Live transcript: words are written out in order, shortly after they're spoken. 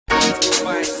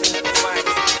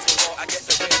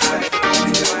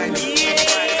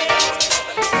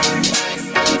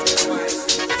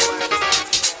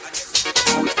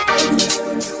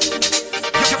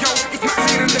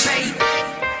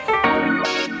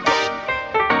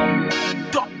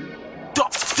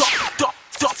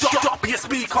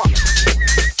speaker.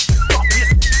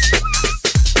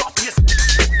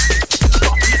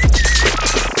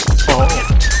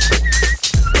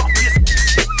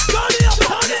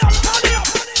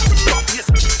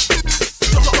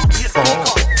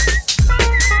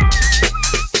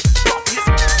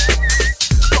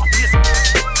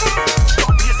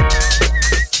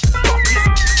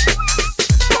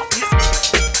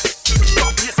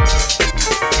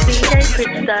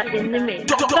 Cripster in the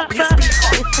mix.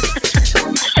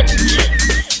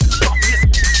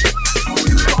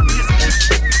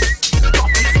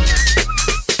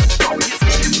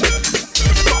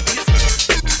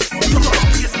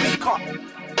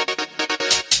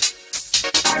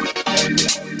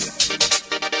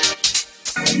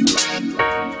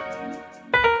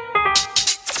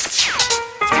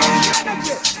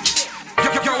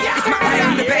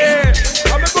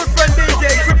 I'm a good friend DJ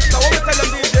Cripster. What we tell them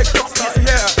DJ Cripster?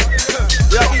 Yeah.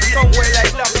 Yeah, eat somewhere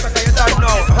like that, because you don't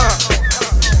know.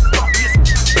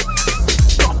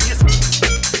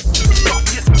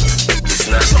 It's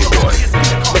nasty boy.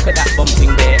 Look at that bum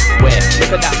thing there. Where?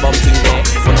 Look at that bum thing there.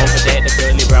 One over there, the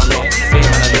curly brown hair. Same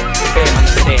man a look, same man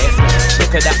a stairs.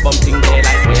 Look at that bum thing there,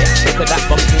 like where? Look at that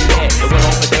bum thing there. The one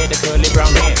over there, the curly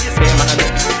brown hair. Same man a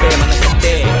look, same man a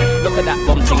stairs. Look at that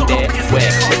bum thing there.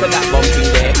 Where? Look at that bum thing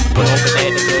there. One over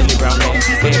there, the curly brown hair.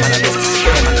 Same man a look,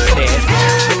 same man a stairs.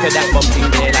 Look at that bum thing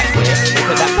there, like where? Look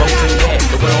at that bum thing there.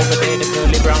 The one over there, the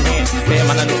curly brown hair. Same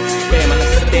man a look, same man a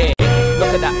stairs.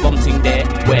 Look at that bum thing there.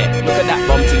 Where? Look at that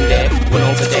bum thing there. One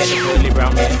over there, the curly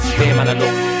brown hair. Same man a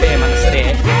look, same man a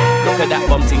stare. Look at that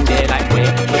bum thing there, like where?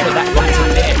 Look at that bum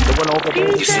thing there. The one over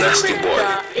there. It's nasty boy.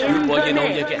 Rude boy, you know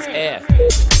you get air.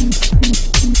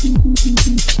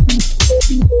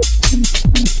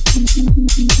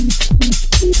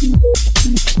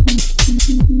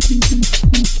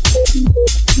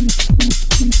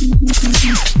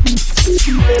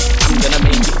 I'm gonna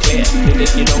make it clear,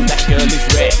 that you know that girl is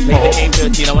rare. Play the game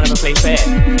dirty, I wanna never play fair.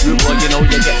 Rude boy, you know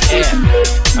you get air.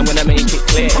 I'm gonna make it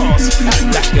clear,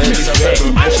 that girl is rare.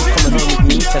 And she's coming home with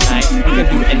me tonight. We can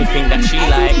do anything that she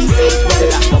likes. Look at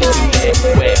that bum thing there,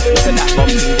 where? Look at that bum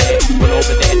thing there. One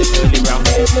over there, the curly brown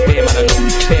hair. Fair man a look,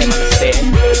 fair man a stare.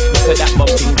 Look at that bum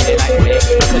thing there, like where?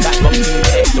 Look at that bum thing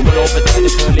there. The one over there,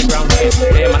 the curly brown hair.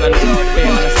 Fair man a look, fair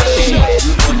man a stare.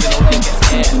 Rude boy, you know you get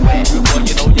air. Rude boy,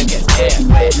 you know you get air.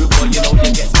 Rude boy, you know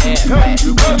you get air.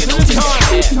 Rude boy, you know you get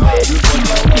air. Rude boy, you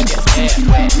know you get air.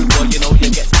 Rude boy, you know you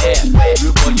get air.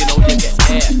 Rude boy, you know you get air. Rude boy, you know you get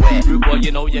air. Rude boy, you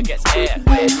know you get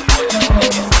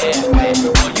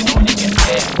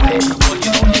air. Rude boy, you know you get air. Rude boy, you know you get air. Rude boy,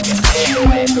 you know you get air.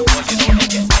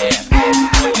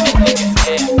 Rude boy, you know you get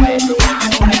air.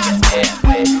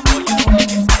 Rude boy, you know you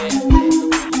get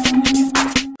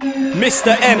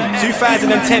Mr. M,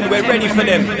 2010, we're ready for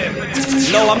them.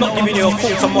 No, I'm not giving you a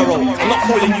call tomorrow. I'm not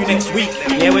calling you next week.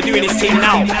 Yeah, we're doing this thing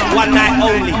now. One night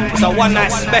only. It's a one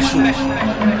night special.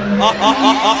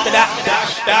 After that,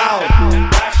 dash down.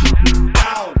 Dash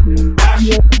down. Dash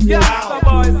down.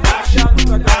 Boys, dash down.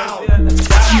 Dash down.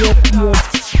 Dash down.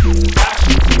 Dash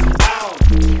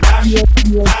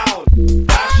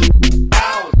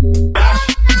down.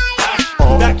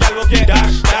 That gal will get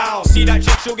dashed down. See that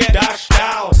chick, she'll get dashed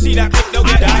down. See that clip, they'll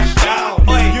get dashed down.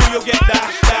 Oi, you'll get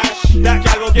dashed down. That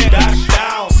gal will get dashed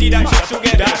down. See that chick, she'll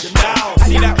get dashed down.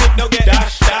 See that clip, they'll get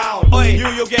dashed down. Oi,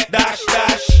 you'll get dashed.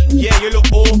 Yeah, you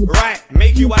look alright.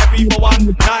 Make you happy for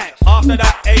one night. After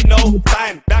that, ain't no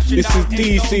time. This is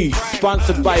DC,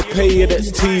 sponsored by Pay It It's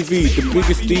TV, the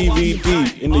biggest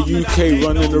DVD in the UK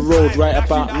running the road right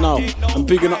about now. I'm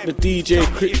bigging up the DJ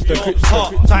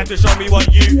Cripster. Time to show me what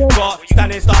you got.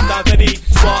 Standing start down to the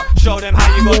spot. Show them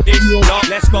how you got this lot.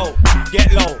 Let's go.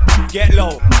 Get low, get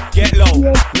low, get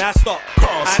low. Now stop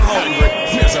and hold.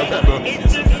 It's a rebel.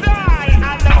 It's a sign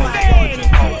and a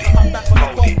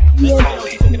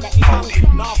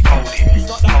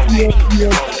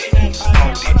Hold it.